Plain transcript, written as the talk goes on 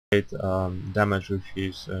damage with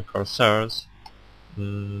his corsairs.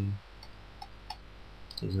 He's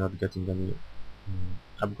not getting any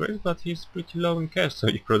upgrades, but he's pretty low in cash, so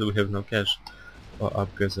he probably have no cash for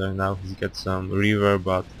upgrades right now. He's got some river,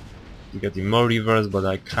 but he's getting more rivers, but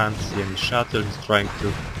I can't see any shuttle. He's trying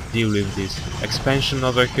to deal with this expansion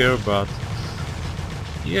over here, but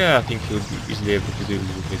yeah, I think he would be easily able to deal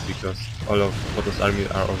with it because all of Protoss army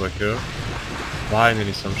are over here.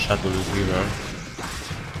 Finally some shuttle with river.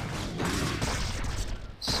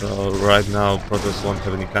 So right now Protoss won't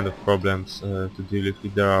have any kind of problems to deal with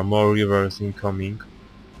it. There are more rivers incoming.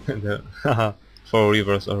 Haha, 4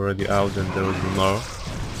 rivers already out and there will be more.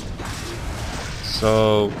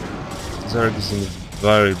 So Zerg is in a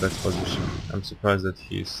very bad position. I'm surprised that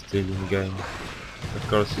he is still in game. Of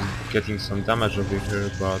course he's getting some damage over here,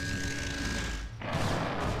 but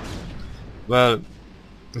well,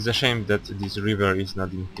 it's a shame that this river is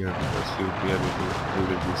not in here because he would be able to deal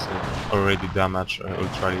with this already damaged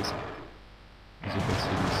Ultralis. As you can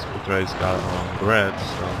see, this Ultralis are on red,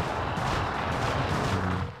 so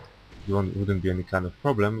wouldn't be any kind of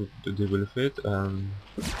problem to deal with it.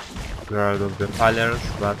 There are out of the pillars,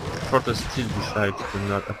 but Protoss still decides to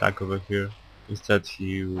not attack over here. Instead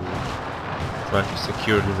he will try to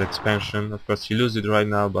secure this expansion. Of course he loses it right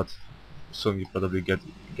now, but soon he probably get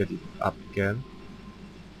it up again.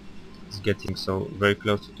 He's getting so very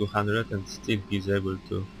close to 200 and still he's able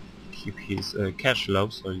to keep his cash low,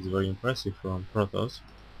 so it's very impressive from Protoss.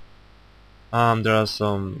 There are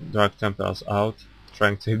some Dark Templars out,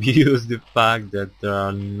 trying to abuse the fact that there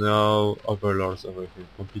are no overlords over here,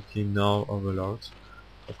 completely no overlords.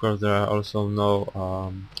 Of course there are also no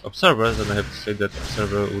observers, and I have to say that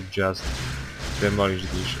observer would just demolish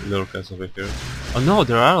these lurkers over here. Oh no,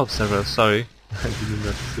 there are observers, sorry, I didn't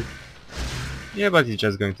notice it. Yeah, but he's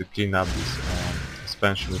just going to clean up this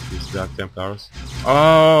expansion with these Dark Templars.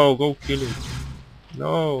 Oh, go kill it!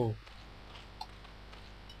 No!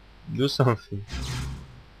 Do something.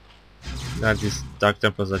 These Dark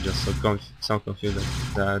Templars are just so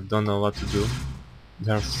confused that I don't know what to do.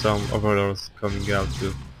 There are some overlords coming out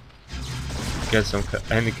to get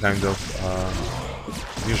any kind of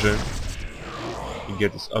vision. You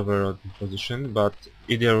get this overlord in position, but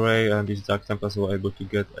either way these Dark Templars were able to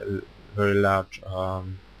get a very large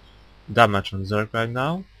damage on Zerg right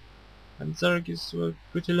now, and Zerg is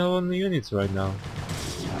pretty low on the units right now.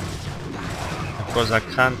 Of course I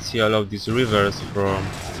can't see all of these rivers from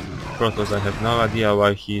Protoss. I have no idea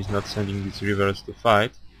why he is not sending these rivers to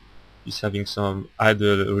fight. He's having some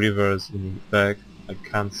idle rivers in his back. I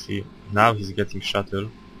can't see. Now he's getting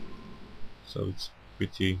shuttle, so it's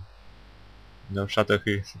pretty no shuttle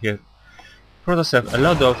here yet. Protoss have a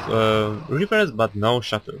lot of rivers but no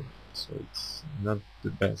shuttle, so it's not the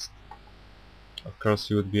best. Of course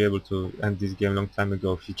you would be able to end this game a long time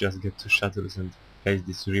ago if you just get 2 shuttles and place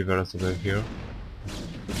these rivers over here.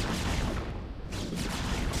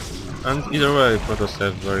 And either way Protoss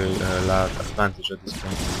have very large advantage at this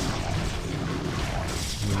point.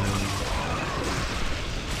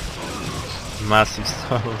 Massive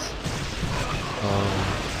stalls.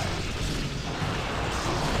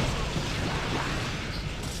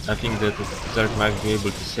 I think that Zerg might be able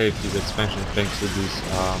to save his expansion thanks to this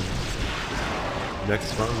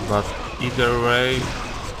next one, but either way,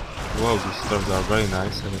 wow, these stores are very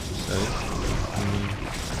nice, I have to say.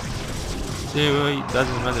 Either way, it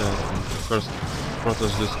doesn't matter. Of course,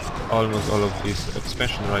 Protoss lost almost all of his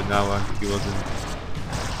expansion right now and he wasn't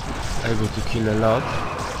able to kill a lot,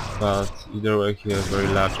 but either way he has very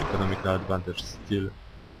large economical advantage still.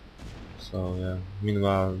 So yeah,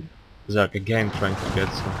 meanwhile Zerg again trying to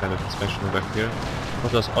get some kind of expansion over here.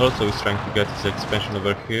 Protoss also is trying to get his expansion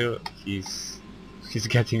over here. He's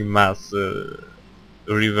getting mass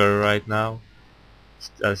river right now.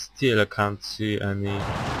 Still I can't see any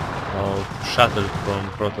shuttle from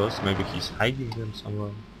Protoss. Maybe he's hiding them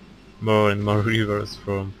somewhere. More and more rivers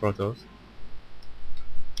from Protoss.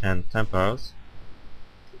 And Templars.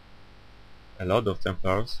 A lot of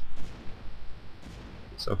Templars.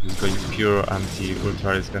 So he's going pure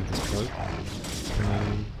anti-Ultralis gun destroy.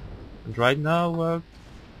 And right now, well,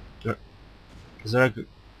 Zerg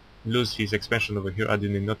lose his expansion over here. I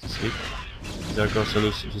didn't notice it. Zerg also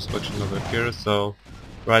lose his expansion over here. So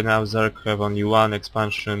right now Zerg have only 1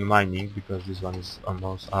 expansion mining because this one is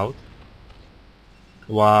almost out.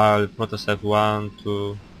 While Protoss have 1,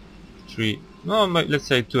 2, 3. No, let's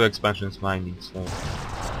say 2 expansions mining. So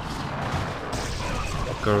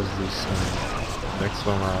of course this. Next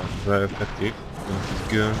one are very effective with his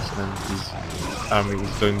guns, and his army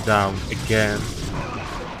is going down again.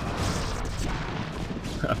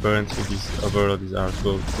 Apparently these overlords are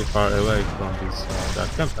too far away from these Dark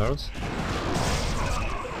Templars.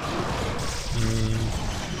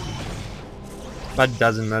 But it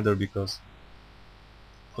doesn't matter because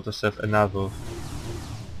protoss have enough of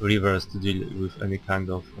rivers to deal with any kind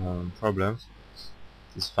of problems.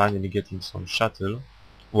 It's finally getting some shuttle.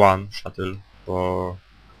 One shuttle for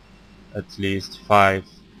at least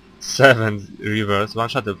 7 rivers. One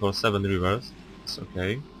shuttle for 7 rivers. It's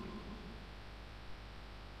okay.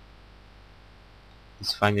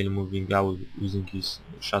 He's finally moving out using his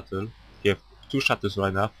shuttle. We have 2 shuttles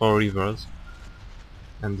right now, 4 rivers.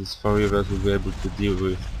 And these 4 rivers will be able to deal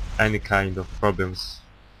with any kind of problems,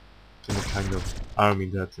 any kind of army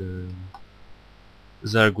that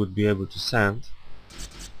Zerg would be able to send.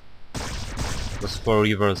 Those 4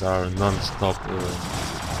 rivers are non-stop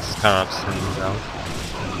scarabs sending out.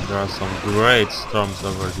 And there are some great storms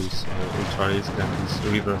over these ultra-risk, and these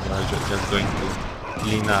rivers are just going to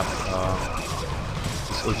clean up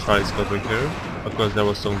this ultra-risk over here. Of course there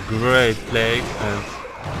was some great plague, and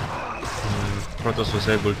Protoss was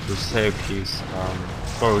able to save his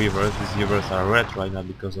 4 rivers. These rivers are red right now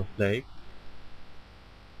because of plague.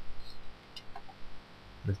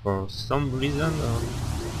 And for some reason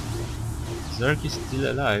Zerg is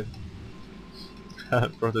still alive.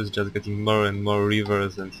 Protoss is just getting more and more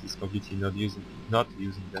rivers, and he's completely not using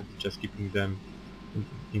them, just keeping them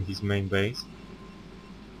in his main base.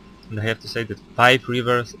 And I have to say that 5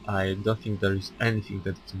 rivers, I don't think there is anything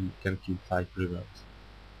that can kill 5 rivers.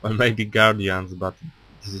 Well, maybe guardians, but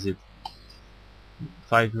this is it.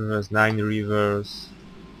 5 rivers, 9 rivers,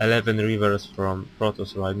 11 rivers from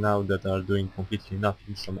Protoss right now that are doing completely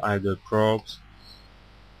nothing. Some idle probes.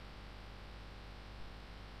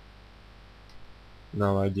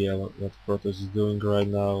 No idea what Protoss is doing right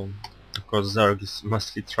now. Of course Zerg is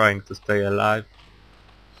mostly trying to stay alive.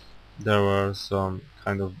 There were some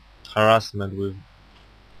kind of harassment with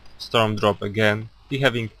Storm Drop again. He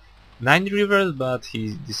having 9 rivers, but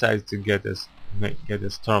he decided to get a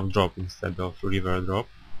Storm Drop instead of River Drop.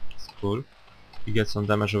 It's cool. He gets some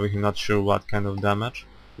damage over here, not sure what kind of damage.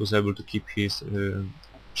 He was able to keep his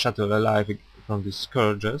shuttle alive from these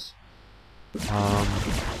scourges.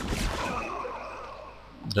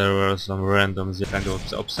 There were some random kind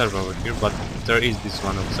of observer over here, but there is this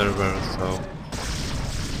one observer, so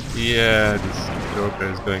yeah, this broker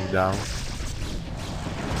is going down.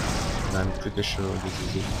 And I'm pretty sure this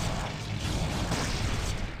is it.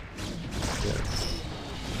 Yes.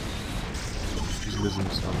 He's losing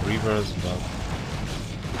some rivers, but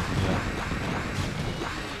yeah.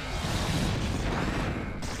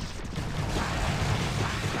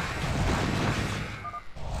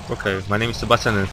 Okay, my name is Sebastian, and